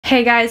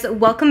Hey guys,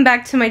 welcome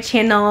back to my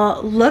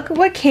channel. Look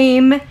what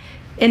came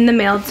in the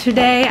mail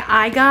today.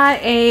 I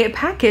got a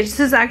package. This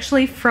is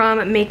actually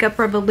from Makeup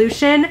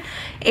Revolution,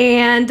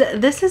 and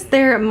this is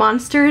their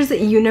Monsters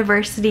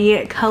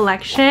University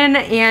collection,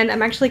 and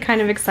I'm actually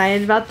kind of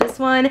excited about this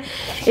one.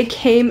 It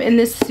came in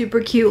this super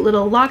cute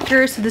little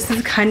locker, so this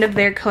is kind of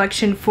their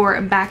collection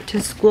for back to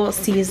school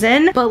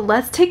season. But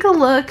let's take a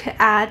look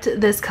at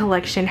this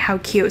collection. How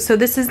cute. So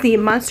this is the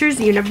Monsters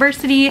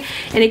University,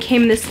 and it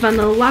came in this fun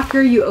little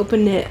locker. You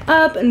open it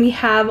up and we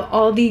have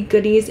all the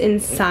goodies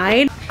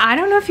inside. I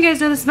don't know if you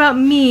guys know this about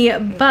me,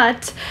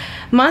 but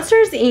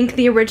Monsters Inc.,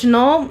 the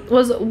original,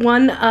 was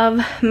one of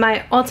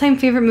my all-time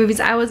favorite movies.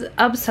 I was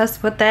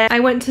obsessed with it.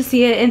 I went to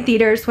see it in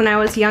theaters when I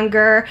was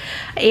younger,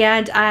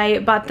 and I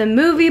bought the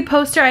movie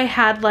poster. I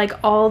had like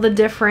all the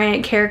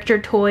different character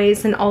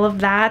toys and all of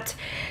that.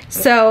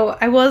 So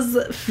I was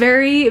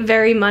very,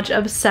 very much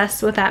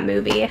obsessed with that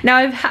movie. Now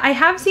I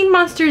have seen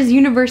Monsters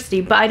University,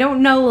 but I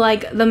don't know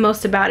like the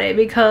most about it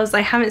because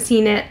I haven't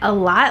seen it a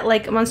lot.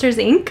 Like Monsters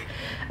Inc.,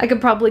 I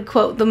could probably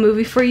quote the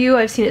movie for you.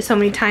 I've seen it so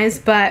many times,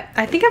 but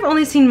I think I've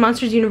only seen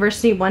Monsters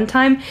University one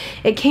time.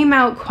 It came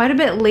out quite a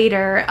bit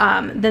later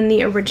than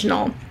the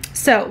original.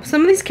 So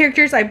some of these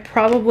characters I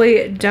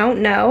probably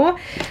don't know,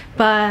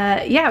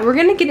 but yeah, we're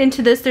gonna get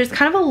into this. There's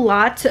kind of a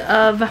lot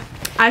of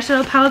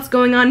eyeshadow palettes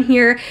going on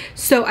here,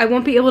 so I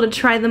won't be able to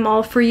try them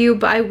all for you,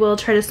 but I will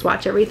try to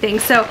swatch everything.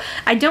 So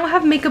I don't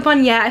have makeup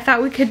on yet. I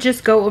thought we could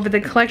just go over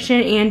the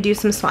collection and do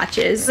some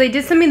swatches. So they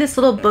did send me this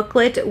little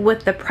booklet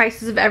with the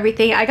prices of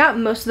everything. I got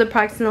most of the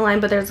products in the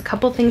line, but there's a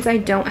couple things I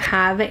don't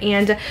have,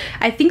 and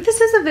I think this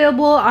is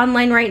available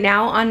online right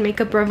now on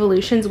Makeup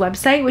Revolution's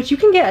website, which you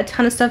can get a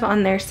ton of stuff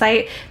on their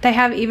site. They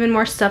have even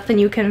more stuff than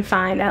you can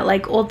find at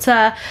like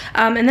Ulta,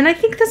 and then I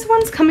think this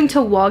one's coming to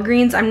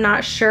Walgreens. I'm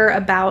not sure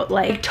about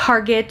like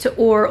Target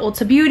or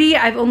Ulta Beauty.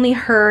 I've only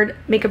heard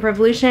Makeup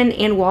Revolution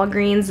and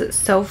Walgreens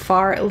so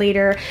far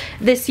later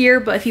this year,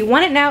 but if you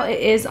want it now, it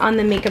is on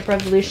the Makeup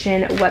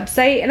Revolution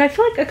website, and I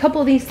feel like a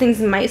couple of these things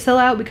might sell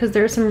out because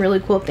there's some really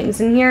cool things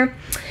in here.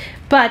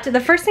 But the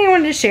first thing I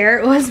wanted to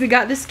share was we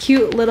got this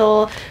cute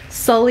little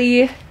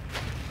Sully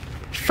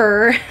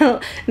fur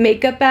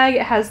makeup bag.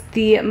 It has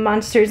the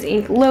Monsters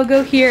Inc.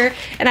 logo here,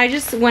 and I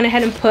just went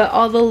ahead and put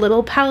all the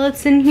little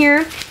palettes in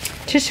here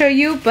to show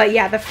you. But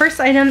yeah, the first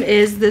item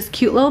is this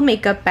cute little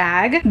makeup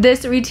bag.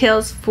 This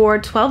retails for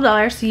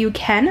 $12, so you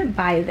can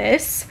buy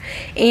this.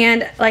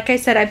 And like I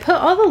said, I put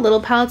all the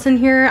little palettes in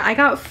here. I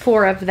got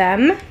 4 of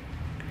them,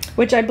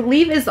 which I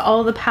believe is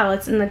all the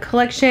palettes in the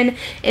collection,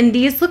 and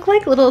these look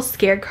like little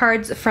scare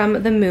cards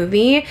from the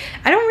movie.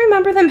 I don't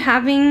remember them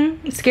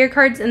having scare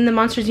cards in the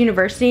Monsters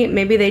University.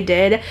 Maybe they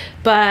did,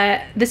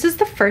 but this is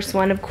the first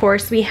one. Of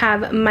course, we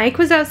have Mike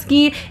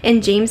Wazowski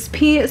and James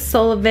P.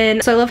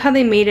 Sullivan. So I love how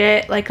they made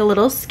it like a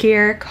little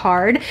scare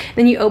card.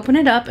 Then you open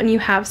it up and you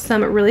have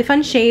some really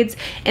fun shades,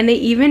 and they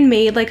even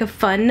made like a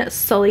fun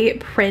Sully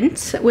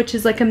print, which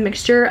is like a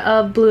mixture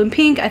of blue and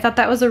pink. I thought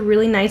that was a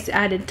really nice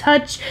added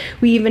touch.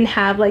 We even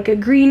have like a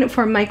green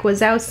for Mike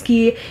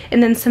Wazowski,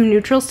 and then some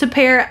neutrals to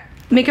pair.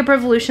 Makeup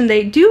Revolution,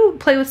 they do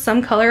play with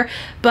some color,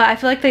 but I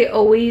feel like they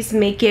always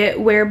make it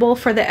wearable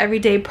for the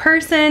everyday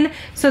person,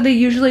 so they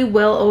usually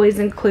will always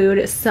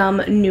include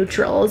some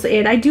neutrals,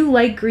 and I do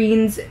like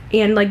greens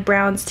and like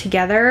browns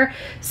together,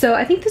 so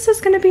I think this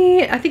is gonna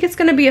be, I think it's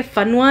gonna be a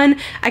fun one.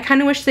 I kind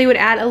of wish they would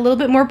add a little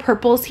bit more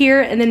purples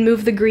here and then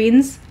move the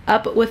greens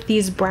up with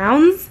these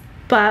browns,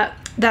 but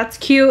that's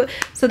cute.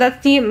 So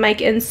that's the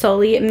Mike and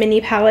Sully mini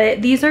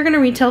palette. These are going to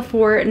retail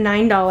for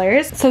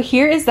 $9. So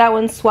here is that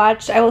one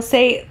swatched. I will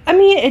say, I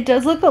mean, it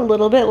does look a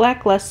little bit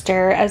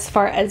lackluster as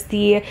far as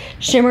the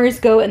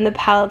shimmers go in the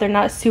palette. They're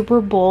not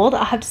super bold.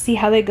 I'll have to see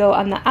how they go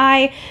on the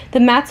eye. The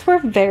mattes were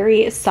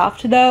very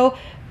soft though,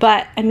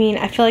 but I mean,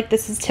 I feel like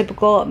this is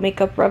typical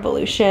Makeup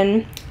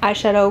Revolution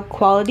eyeshadow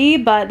quality,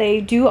 but they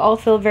do all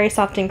feel very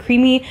soft and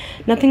creamy.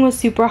 Nothing was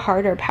super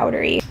hard or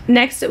powdery.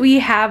 Next we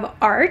have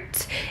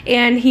Art,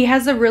 and he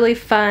has a really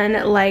fun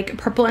like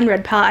purple and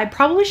red palette. I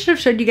probably should have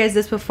showed you guys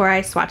this before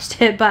I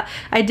swatched it, but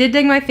I did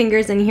dig my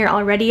fingers in here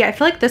already. I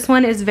feel like this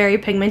one is very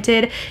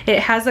pigmented. It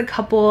has a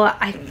couple,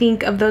 I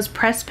think, of those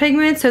pressed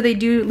pigments, so they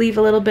do leave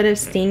a little bit of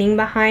staining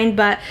behind,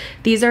 but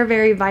these are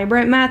very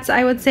vibrant mattes,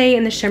 I would say,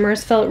 and the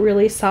shimmers felt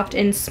really soft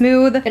and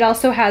smooth. It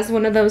also has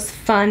one of those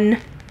fun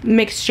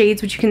mixed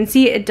shades, which you can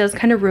see it does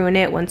kind of ruin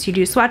it once you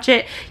do swatch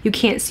it. You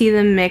can't see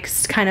the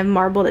mixed kind of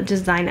marbled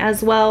design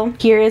as well.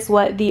 Here is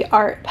what the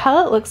Art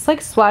palette looks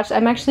like swatched.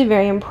 I'm actually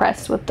very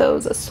impressed with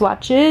those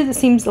swatches. It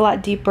seems a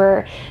lot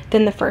deeper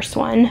than the first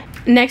one.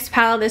 Next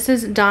palette, this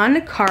is Don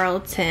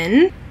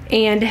Carlton.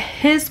 and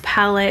his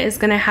palette is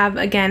gonna have,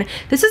 again,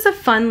 this is a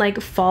fun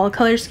like fall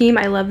color scheme.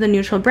 I love the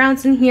neutral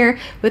browns in here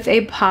with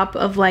a pop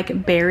of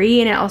like berry,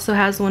 and it also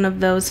has one of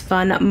those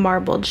fun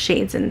marbled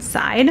shades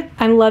inside.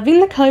 I'm loving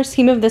the color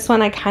scheme of this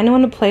one. I kind of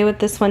want to play with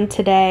this one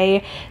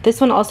today.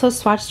 This one also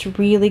swatched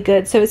really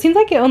good, so it seems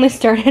like it only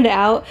started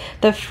out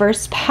the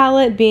first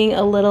palette being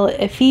a little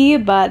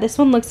iffy, but this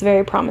one looks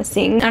very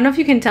promising. I don't know if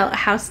you can tell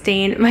how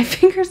stained my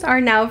fingers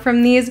are now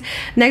from these.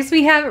 Next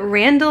we have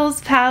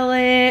Randall's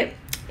palette,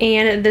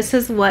 and this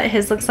is what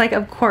his looks like.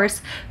 Of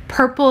course,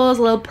 purples,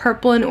 a little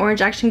purple and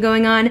orange action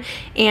going on,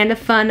 and a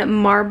fun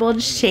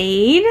marbled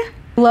shade.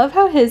 Love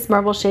how his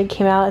marble shade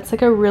came out. It's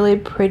like a really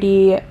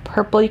pretty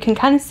purple. You can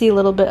kind of see a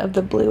little bit of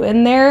the blue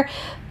in there,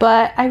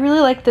 but I really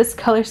like this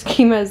color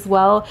scheme as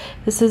well.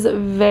 This is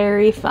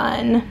very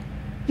fun.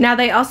 Now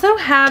they also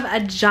have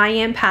a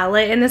giant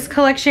palette in this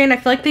collection. I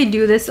feel like they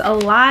do this a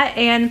lot,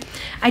 and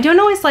I don't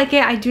always like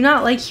it. I do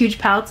not like huge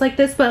palettes like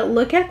this, but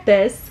look at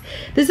this.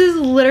 This is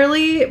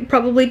literally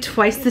probably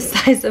twice the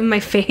size of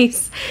my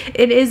face.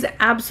 It is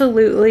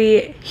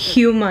absolutely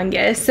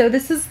humongous. So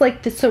this is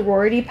like the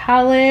sorority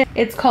palette.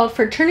 It's called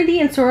Fraternity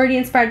and Sorority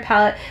Inspired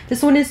Palette.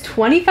 This one is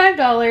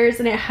 $25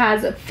 and it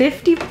has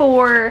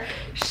 54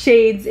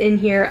 shades in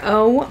here.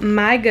 Oh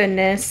my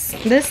goodness.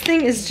 This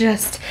thing is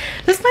just,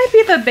 this might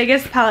be the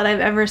biggest palette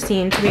I've ever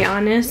seen, to be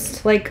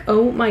honest. Like,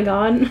 oh my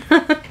god.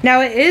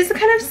 Now it is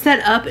kind of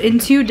set up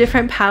into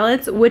different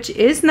palettes, which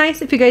is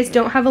nice if you guys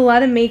don't have a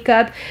lot of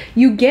makeup.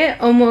 You get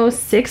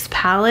almost 6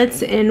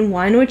 palettes in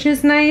one, which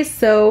is nice.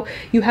 So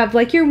you have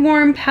like your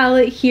warm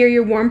palette here,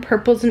 your warm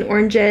purples and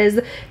oranges.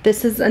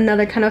 This is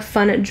another kind of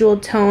fun jewel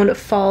tone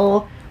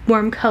fall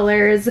warm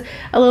colors,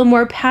 a little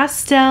more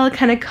pastel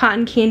kind of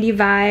cotton candy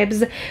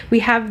vibes. We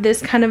have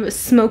this kind of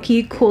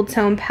smoky cool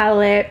tone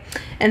palette,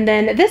 and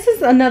then this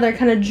is another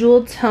kind of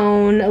jewel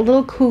tone, a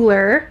little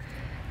cooler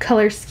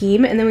color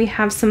scheme, and then we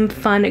have some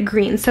fun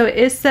green. So it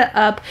is set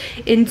up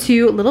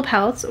into little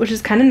palettes, which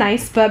is kind of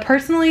nice, but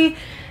personally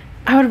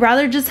I would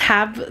rather just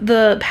have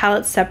the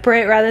palette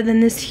separate rather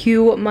than this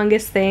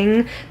humongous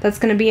thing that's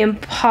going to be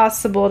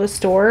impossible to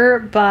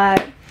store.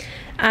 But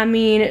I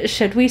mean,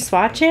 should we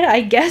swatch it?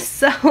 I guess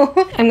so.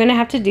 I'm gonna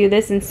have to do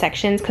this in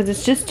sections because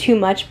it's just too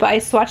much, but I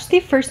swatched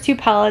the first 2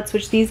 palettes,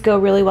 which these go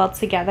really well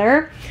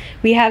together.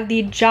 We have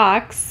the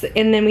Jocks,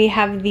 and then we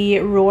have the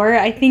Roar,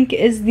 I think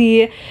is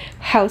the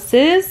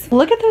houses.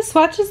 Look at those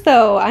swatches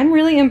though. I'm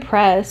really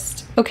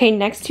impressed. Okay,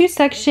 next 2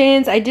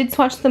 sections. I did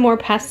swatch the more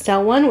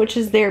pastel one, which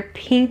is their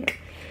pink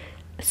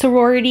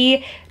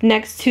sorority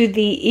next to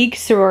the Eek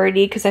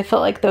sorority, because I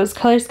felt like those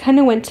colors kind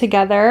of went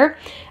together.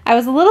 I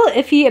was a little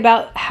iffy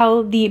about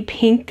how the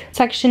pink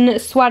section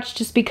swatched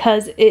just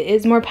because it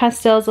is more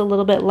pastels, a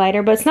little bit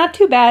lighter, but it's not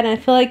too bad, and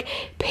I feel like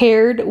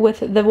paired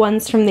with the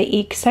ones from the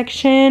Eek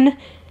section,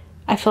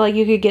 I feel like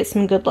you could get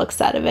some good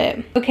looks out of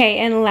it. Okay,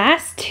 and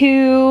last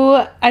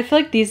 2, I feel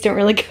like these don't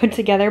really go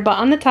together, but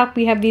on the top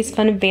we have these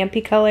fun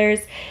vampy colors.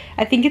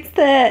 I think it's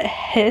the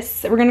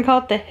Hiss, we're gonna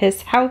call it the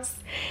Hiss House.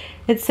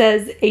 It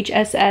says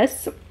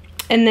HSS.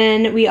 And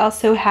then we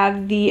also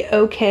have the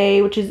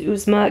OK, which is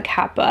Uzma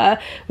Kappa,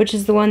 which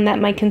is the one that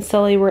Mike and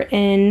Sully were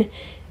in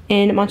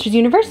Monsters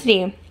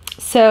University.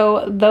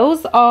 So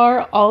those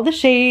are all the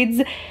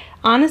shades.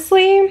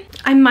 Honestly,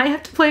 I might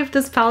have to play with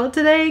this palette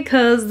today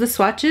because the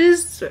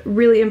swatches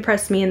really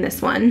impressed me in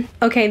this one.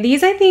 Okay,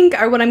 these I think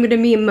are what I'm going to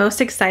be most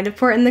excited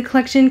for in the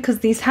collection because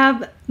these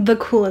have the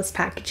coolest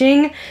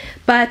packaging.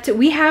 But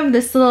we have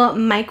this little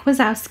Mike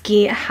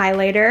Wazowski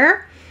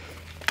highlighter.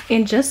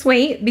 And just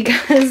wait,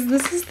 because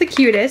this is the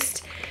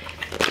cutest.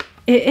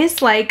 It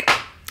is like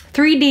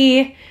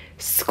 3D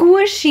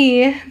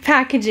squishy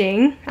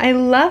packaging. I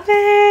love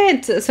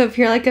it. So if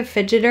you're like a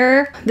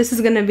fidgeter, this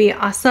is gonna be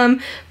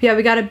awesome. Yeah,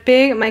 we got a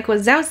big Mike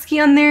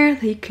Wazowski on there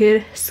that you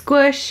could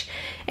squish,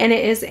 and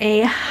it is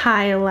a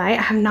highlight.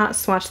 I have not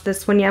swatched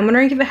this one yet. I'm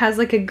wondering if it has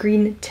like a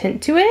green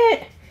tint to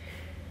it.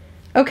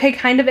 Okay,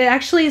 kind of. It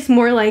actually is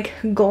more like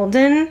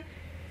golden.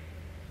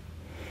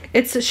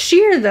 It's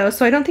sheer though,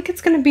 so I don't think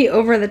it's going to be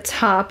over the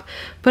top,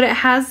 but it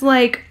has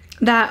like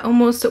that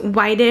almost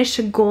whitish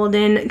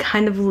golden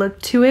kind of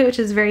look to it, which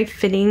is very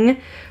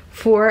fitting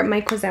for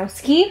Mike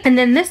Wazowski. And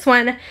then this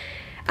one,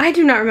 I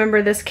do not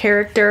remember this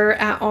character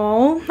at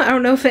all. I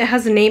don't know if it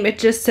has a name, it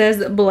just says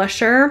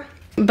Blusher,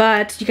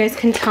 but you guys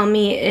can tell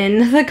me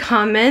in the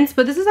comments.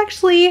 But this is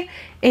actually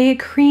a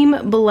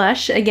cream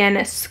blush. Again,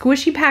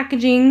 squishy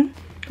packaging.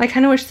 I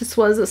kind of wish this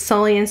was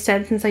Sully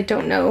instead since I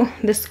don't know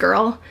this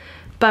girl.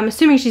 But I'm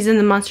assuming she's in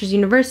the Monsters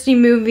University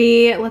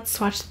movie. Let's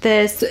swatch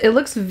this. It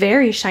looks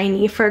very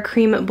shiny for a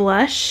cream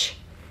blush.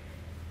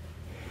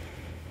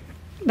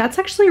 That's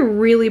actually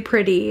really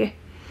pretty.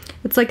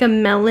 It's like a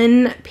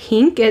melon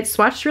pink. It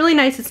swatched really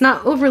nice. It's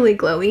not overly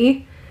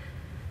glowy,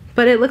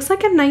 but it looks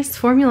like a nice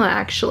formula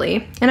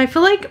actually. And I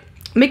feel like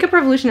Makeup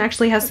Revolution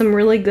actually has some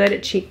really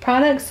good cheek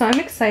products, so I'm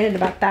excited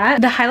about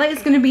that. The highlight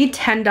is going to be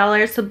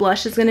 $10, the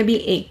blush is going to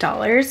be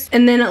 $8.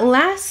 And then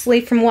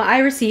lastly, from what I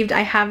received,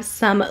 I have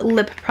some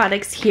lip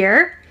products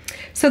here.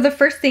 So the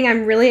first thing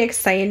I'm really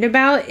excited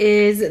about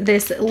is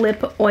this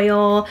lip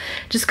oil,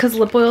 just because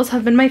lip oils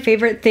have been my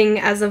favorite thing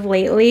as of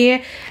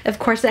lately. Of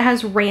course, it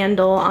has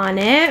Randall on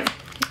it.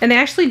 And they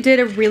actually did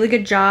a really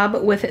good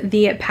job with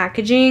the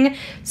packaging.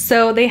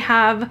 So they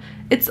have,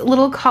 it's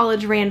little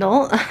college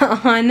Randall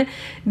on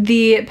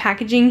the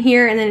packaging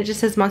here, and then it just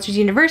says Monsters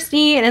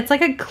University, and it's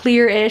like a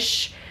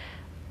clear-ish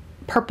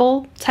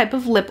purple type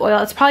of lip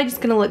oil. It's probably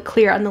just gonna look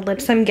clear on the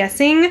lips, I'm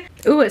guessing.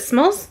 Ooh, it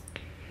smells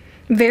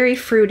very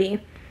fruity.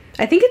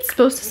 I think it's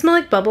supposed to smell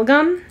like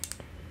bubblegum,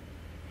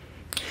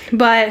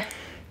 but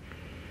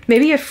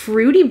maybe a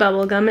fruity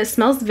bubblegum. It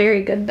smells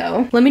very good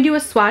though. Let me do a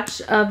swatch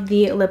of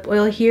the lip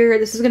oil here.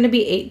 This is gonna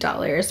be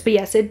 $8, but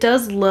yes, it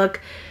does look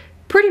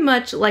pretty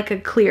much like a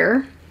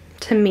clear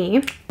to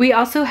me. We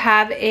also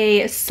have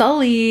a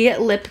Sully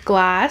lip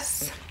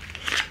gloss.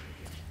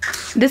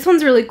 This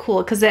one's really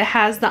cool because it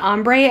has the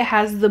ombre, it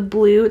has the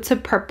blue to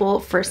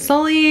purple for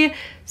Sully.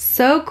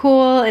 So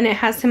cool. And it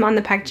has him on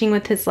the packaging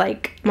with his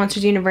like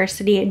Monsters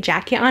University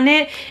jacket on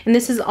it. And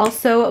this is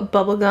also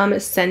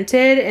bubblegum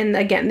scented. And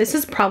again, this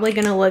is probably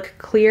gonna look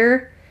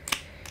clear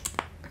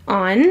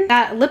on.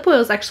 That lip oil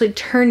is actually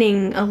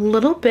turning a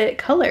little bit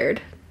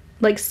colored,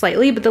 like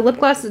slightly, but the lip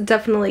gloss is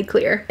definitely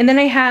clear. And then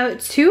I have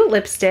two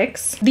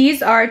lipsticks.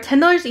 These are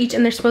 $10 each,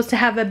 and they're supposed to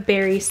have a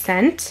berry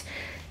scent.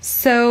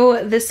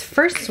 So this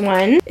first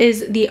one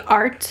is the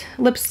Art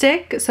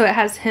lipstick. So it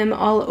has him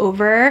all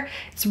over.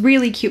 It's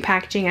really cute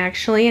packaging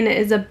actually, and it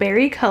is a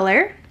berry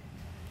color.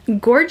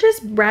 Gorgeous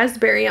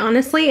raspberry,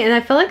 honestly, and I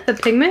feel like the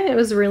pigment, it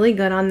was really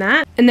good on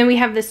that. And then we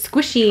have this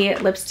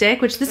squishy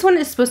lipstick, which this one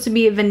is supposed to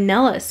be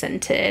vanilla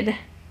scented.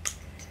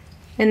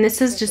 And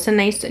this is just a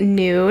nice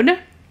nude. It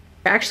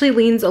actually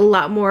leans a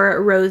lot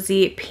more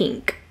rosy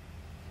pink.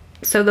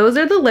 So those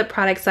are the lip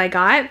products I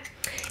got.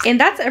 And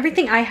that's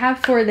everything I have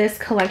for this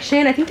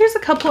collection. I think there's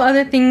a couple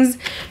other things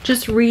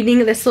just reading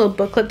this little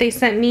booklet they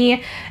sent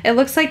me. It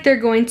looks like they're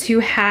going to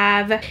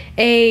have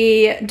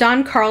a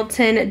Don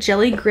Carlton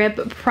Jelly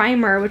Grip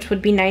Primer, which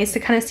would be nice.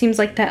 It kind of seems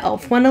like that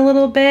e.l.f. one a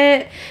little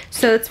bit.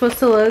 So it's supposed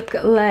to look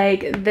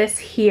like this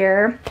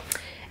here.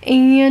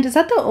 And is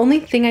that the only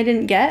thing I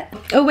didn't get?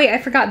 Oh wait, I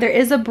forgot. There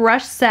is a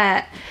brush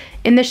set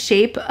in the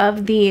shape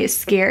of the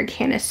Scare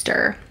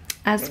canister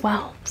as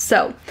well.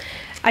 So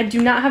I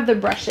do not have the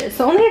brushes.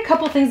 So only a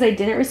couple things I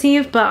didn't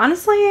receive, but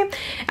honestly,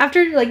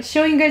 after like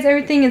showing you guys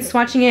everything and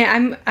swatching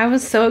it, I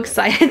was so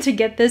excited to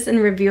get this and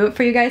review it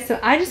for you guys. So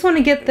I just want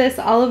to get this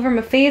all over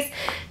my face,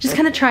 just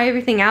kind of try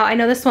everything out. I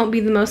know this won't be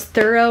the most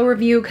thorough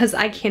review because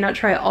I cannot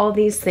try all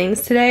these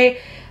things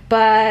today,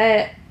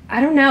 but I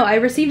don't know. I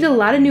received a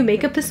lot of new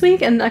makeup this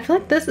week, and I feel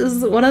like this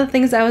is one of the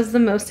things I was the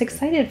most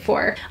excited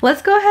for.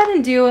 Let's go ahead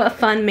and do a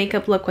fun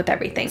makeup look with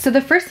everything. So the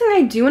first thing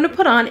I do want to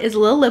put on is a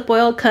little lip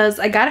oil because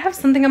I gotta have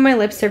something on my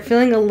lips. They're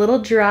feeling a little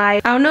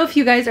dry. I don't know if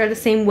you guys are the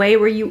same way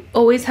where you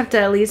always have to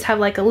at least have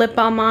like a lip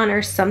balm on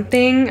or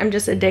something. I'm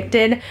just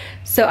addicted.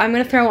 So I'm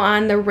gonna throw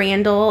on the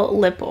Randall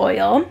lip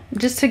oil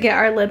just to get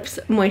our lips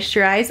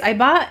moisturized. I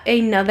bought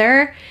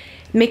another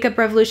Makeup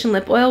Revolution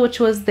lip oil, which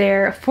was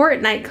their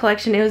Fortnite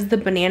collection. It was the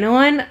banana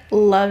one.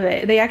 Love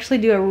it. They actually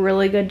do a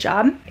really good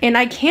job. And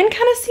I can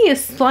kind of see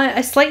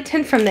a slight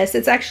tint from this.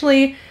 It's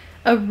actually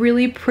a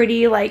really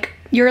pretty, like,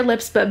 Your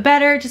Lips But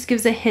Better. Just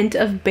gives a hint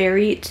of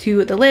berry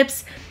to the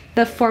lips.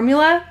 The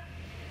formula,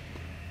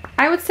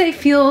 I would say,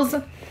 feels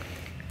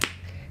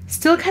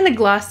still kind of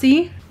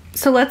glossy.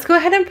 So let's go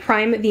ahead and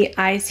prime the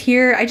eyes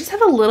here. I just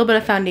have a little bit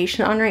of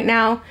foundation on right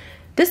now.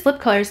 This lip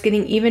color is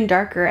getting even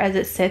darker as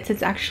it sits.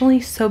 It's actually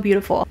so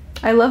beautiful.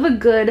 I love a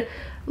good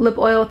lip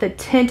oil with a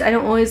tint. I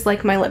don't always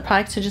like my lip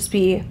products to just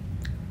be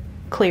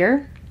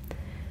clear.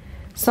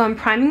 So I'm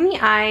priming the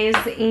eyes,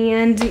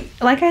 and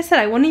like I said,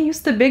 I want to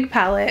use the big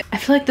palette. I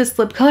feel like this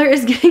lip color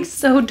is getting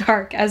so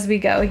dark as we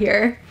go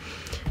here.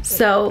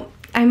 So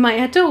I might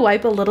have to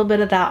wipe a little bit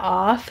of that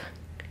off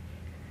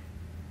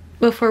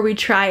before we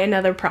try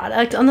another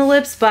product on the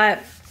lips, but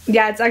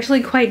yeah, it's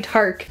actually quite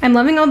dark. I'm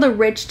loving all the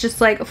rich,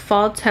 just like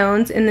fall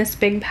tones in this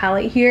big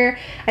palette here.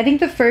 I think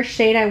the first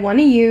shade I want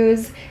to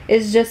use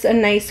is just a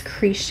nice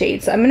crease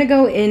shade. So I'm going to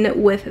go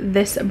in with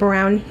this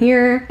brown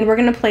here, and we're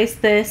going to place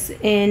this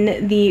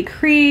in the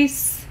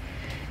crease.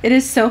 It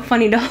is so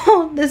funny to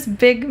hold this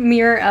big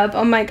mirror up.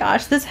 Oh my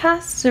gosh, this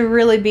has to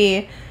really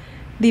be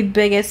the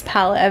biggest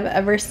palette I've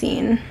ever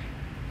seen.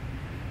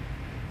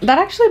 That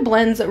actually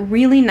blends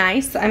really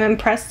nice. I'm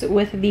impressed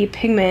with the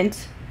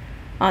pigment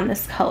on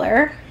this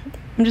color.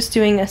 I'm just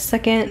doing a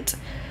second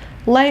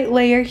light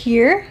layer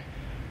here.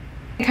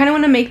 I kind of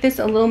want to make this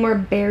a little more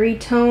berry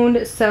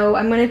toned, so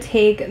I'm going to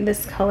take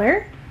this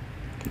color.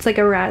 It's like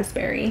a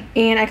raspberry,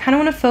 and I kind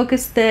of want to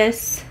focus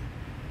this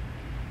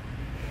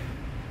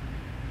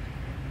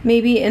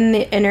maybe in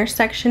the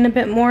intersection a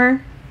bit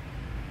more,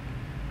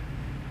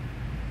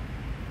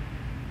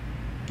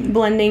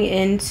 blending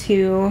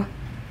into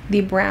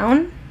the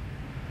brown.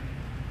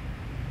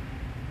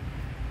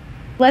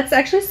 Let's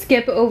actually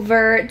skip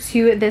over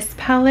to this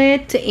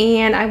palette,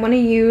 and I want to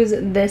use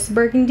this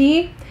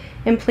burgundy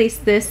and place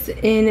this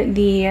in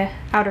the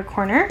outer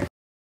corner.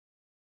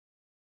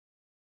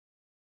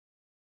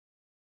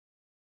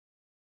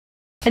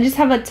 I just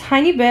have a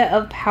tiny bit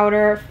of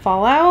powder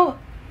fallout,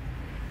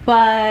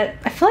 but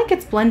I feel like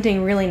it's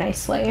blending really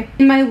nicely.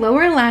 In my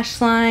lower lash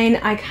line,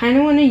 I kind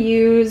of want to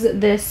use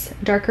this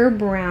darker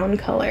brown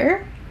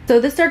color. So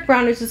this dark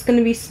brown is just going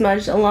to be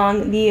smudged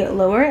along the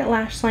lower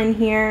lash line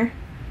here.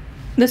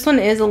 This one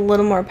is a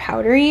little more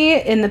powdery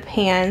in the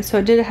pan, so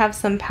it did have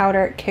some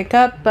powder kick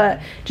up, but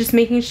just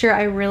making sure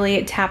I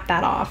really tap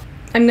that off.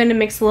 I'm going to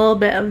mix a little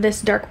bit of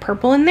this dark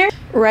purple in there,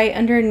 right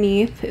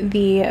underneath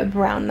the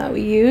brown that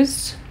we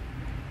used.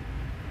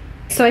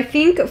 So I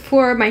think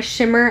for my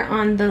shimmer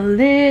on the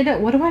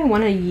lid, what do I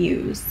want to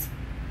use?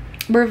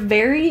 We're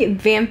very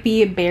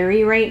vampy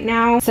berry right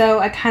now, so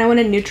I kind of want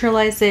to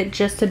neutralize it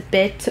just a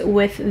bit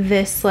with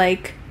this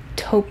like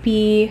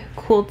taupey,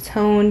 cool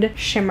toned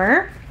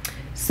shimmer.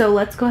 So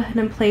let's go ahead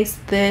and place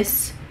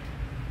this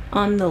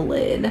on the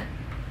lid.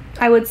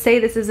 I would say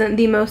this isn't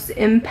the most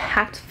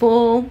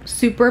impactful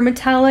super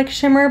metallic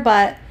shimmer,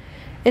 but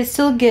it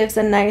still gives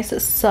a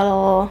nice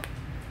subtle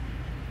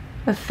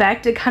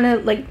effect. It kind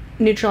of like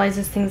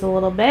neutralizes things a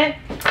little bit.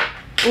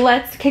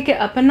 Let's kick it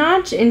up a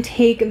notch and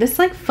take this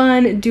like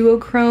fun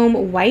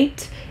duochrome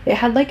white. It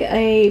had like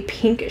a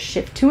pink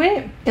shift to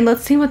it, and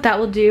let's see what that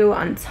will do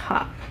on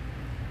top.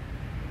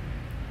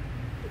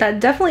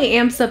 That definitely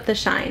amps up the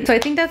shine. So I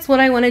think that's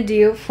what I want to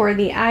do for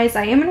the eyes.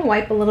 I am going to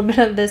wipe a little bit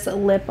of this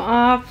lip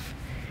off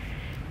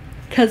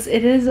because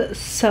it is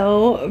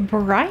so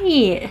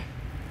bright.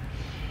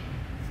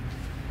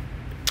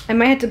 I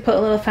might have to put a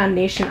little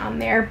foundation on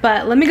there,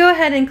 but let me go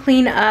ahead and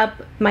clean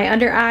up my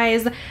under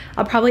eyes.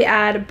 I'll probably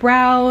add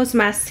brows,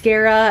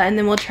 mascara, and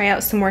then we'll try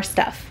out some more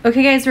stuff.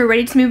 Okay guys, we're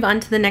ready to move on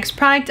to the next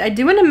product. I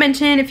do want to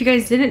mention, if you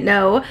guys didn't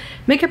know,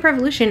 Makeup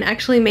Revolution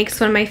actually makes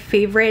one of my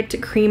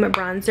favorite cream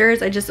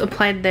bronzers. I just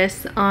applied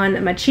this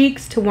on my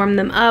cheeks to warm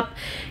them up.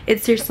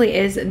 It seriously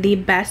is the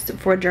best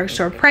for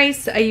drugstore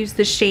price. I use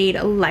the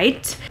shade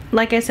Light.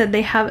 Like I said,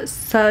 they have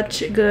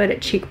such good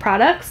cheek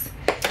products.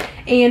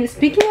 And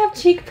speaking of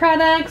cheek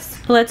products,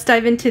 let's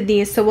dive into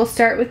these. So we'll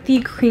start with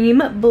the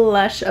cream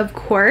blush, of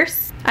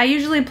course. I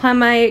usually apply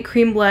my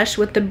cream blush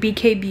with the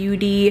BK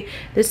Beauty.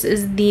 This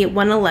is the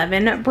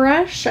 111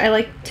 brush. I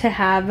like to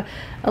have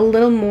a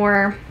little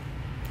more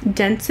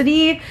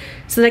density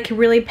so that I can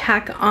really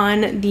pack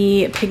on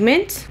the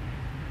pigment.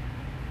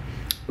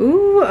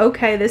 Ooh,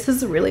 okay, this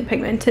is really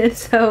pigmented.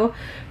 So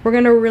we're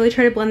gonna really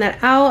try to blend that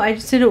out. I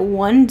just did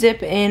one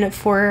dip in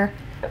for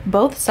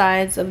both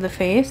sides of the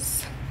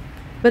face.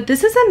 But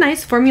this is a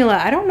nice formula.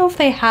 I don't know if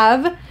they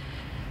have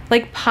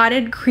like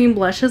potted cream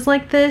blushes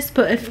like this,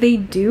 but if they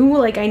do,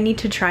 like I need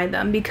to try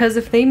them, because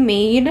if they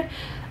made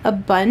a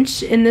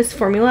bunch in this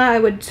formula, I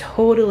would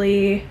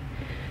totally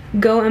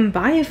go and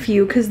buy a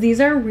few, because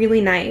these are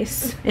really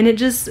nice. And it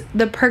just,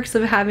 the perks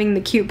of having the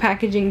cute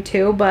packaging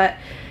too, but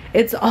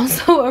it's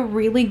also a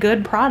really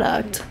good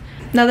product.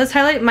 Now this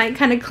highlight might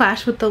kind of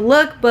clash with the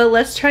look, but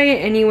let's try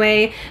it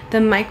anyway. The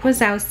Mike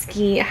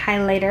Wazowski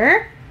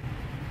highlighter.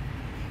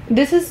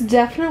 This is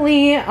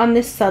definitely on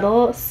the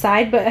subtle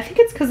side, but I think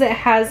it's because it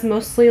has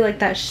mostly like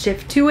that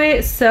shift to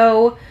it.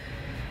 So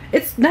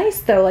it's nice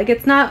though, like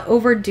it's not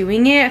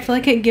overdoing it. I feel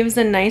like it gives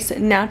a nice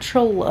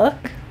natural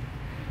look.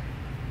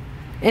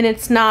 And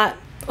it's not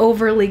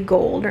overly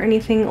gold or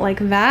anything like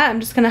that.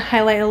 I'm just gonna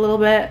highlight a little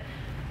bit.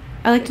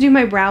 I like to do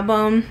my brow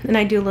bone, and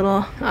I do a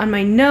little on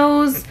my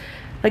nose,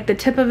 like the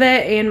tip of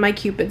it, and my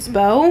Cupid's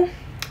bow.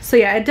 So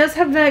yeah, it does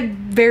have that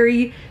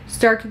very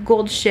stark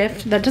gold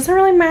shift that doesn't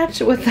really match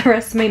with the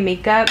rest of my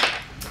makeup,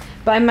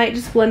 but I might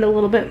just blend a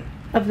little bit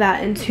of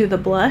that into the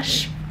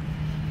blush.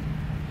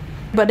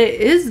 But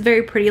it is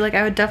very pretty. Like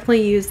I would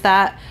definitely use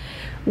that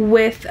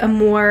with a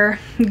more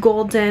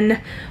golden,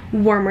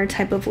 warmer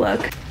type of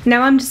look.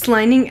 Now I'm just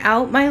lining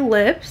out my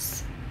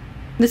lips.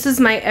 This is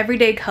my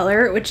everyday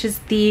color, which is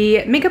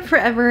the Makeup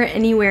Forever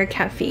Anywhere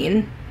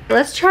Caffeine.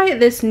 Let's try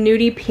this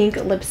nudie pink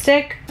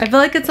lipstick. I feel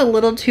like it's a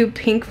little too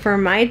pink for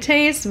my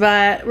taste,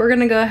 but we're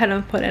gonna go ahead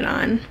and put it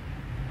on.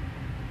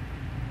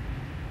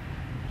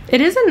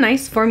 It is a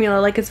nice formula,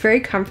 like it's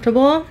very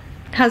comfortable.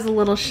 It has a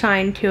little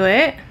shine to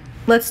it.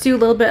 Let's do a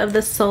little bit of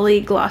the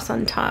Sully gloss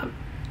on top,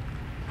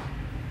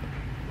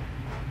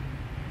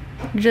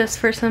 just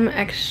for some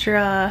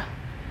extra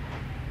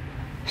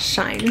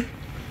shine.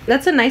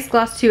 That's a nice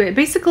gloss too. It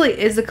basically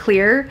is a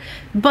clear,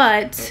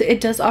 but it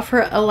does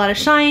offer a lot of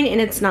shine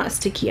and it's not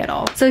sticky at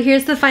all. So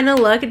here's the final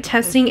look,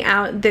 testing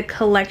out the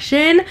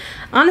collection.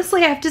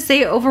 Honestly, I have to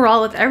say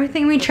overall with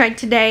everything we tried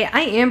today,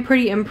 I am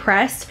pretty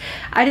impressed.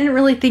 I didn't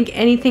really think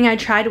anything I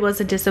tried was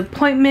a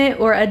disappointment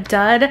or a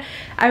dud.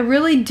 I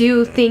really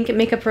do think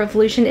Makeup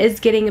Revolution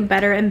is getting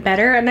better and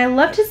better, and I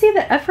love to see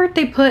the effort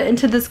they put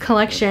into this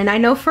collection. I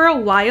know for a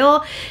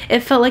while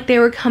it felt like they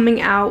were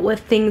coming out with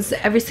things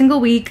every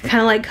single week,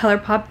 kind of like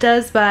ColourPop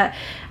does, but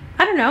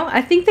I don't know.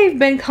 I think they've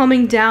been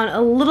calming down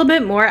a little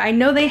bit more. I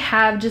know they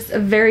have just a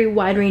very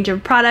wide range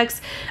of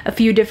products, a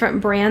few different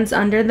brands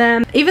under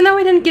them. Even though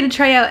I didn't get to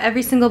try out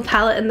every single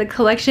palette in the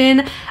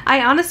collection,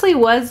 I honestly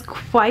was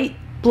quite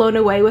blown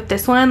away with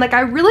this one. Like,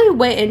 I really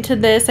went into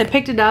this, I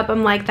picked it up,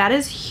 I'm like, that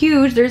is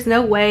huge, there's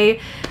no way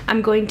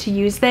I'm going to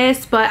use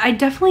this, but I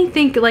definitely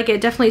think like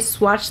it definitely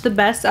swatched the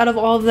best out of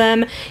all of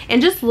them.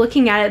 And just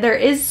looking at it, there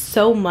is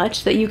so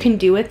much that you can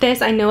do with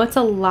this. I know it's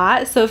a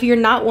lot, so if you're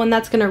not one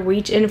that's gonna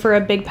reach in for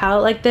a big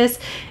palette like this,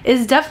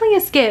 is definitely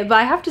a skip. But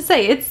I have to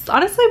say, it's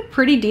honestly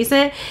pretty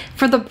decent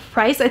for the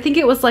price. I think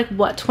it was like,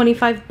 what,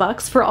 25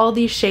 bucks for all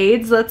these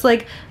shades? That's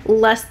like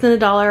less than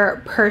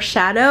 $1 per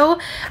shadow.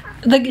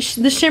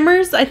 The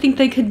shimmers, I think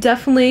they could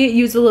definitely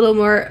use a little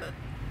more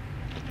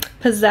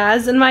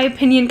pizzazz in my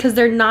opinion, because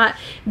they're not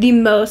the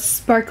most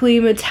sparkly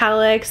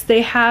metallics.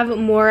 They have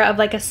more of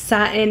like a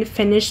satin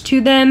finish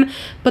to them,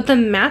 but the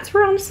mattes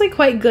were honestly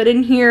quite good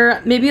in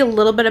here. Maybe a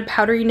little bit of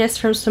powderiness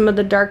from some of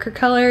the darker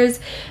colors,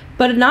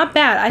 but not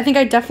bad. I think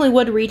I definitely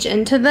would reach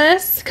into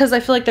this because I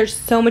feel like there's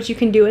so much you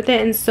can do with it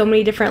and so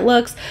many different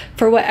looks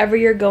for whatever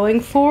you're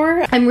going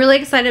for. I'm really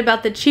excited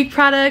about the cheek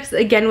products,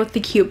 again with the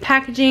cute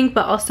packaging,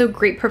 but also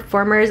great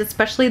performers,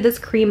 especially this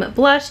cream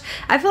blush.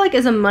 I feel like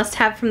is a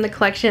must-have from the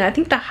collection. I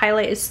think the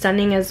highlight is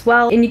stunning as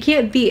well, and you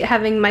can't beat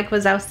having Mike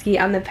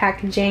Wazowski on the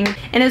packaging.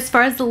 And as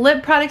far as the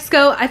lip products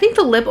go, I think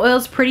the lip oil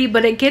is pretty,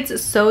 but it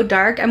gets so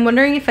dark. I'm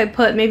wondering if I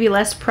put maybe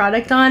less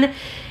product on,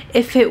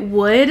 if it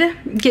would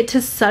get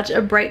to such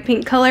a bright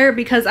pink color,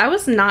 because I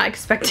was not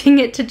expecting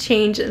it to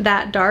change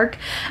that dark.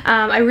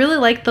 I really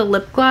like the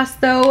lip gloss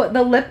though.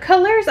 The lip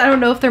colors, I don't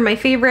know if they're my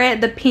favorite.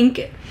 The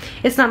pink,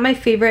 it's not my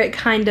favorite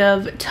kind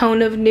of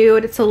tone of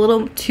nude. It's a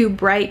little too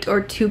bright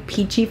or too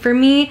peachy for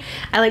me.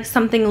 I like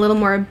something a little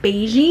more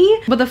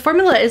beigey, but the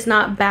formula is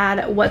not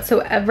bad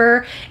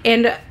whatsoever.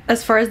 And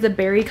as far as the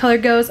berry color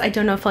goes, I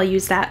don't know if I'll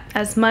use that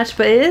as much,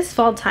 but it is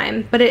fall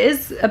time, but it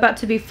is about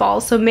to be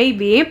fall, so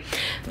maybe.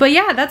 But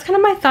yeah, that's kind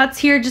of my thoughts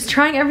here, just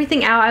trying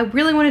everything out. I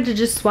really wanted to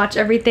just swatch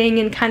everything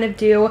and kind of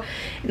do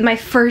my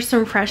first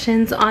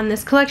impressions on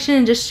this collection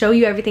and just show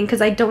you everything,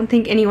 because I don't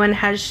think anyone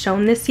has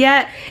shown this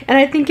yet, and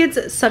I think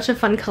it's such a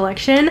fun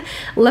collection.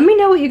 Let me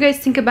know what you guys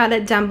think about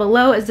it down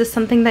below. Is this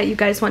something that you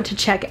guys want to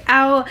check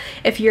out?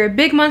 If you're a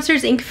big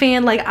Monsters Inc.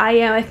 fan like I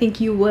am, I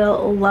think you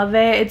will love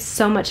it. It's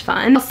so much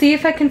fun. I'll see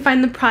if I can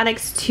find the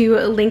products to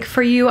link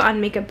for you on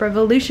Makeup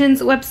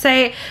Revolution's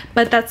website,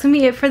 but that's gonna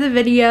be it for the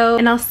video,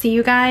 and I'll see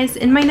you guys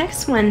in my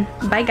next one.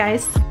 Bye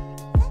guys.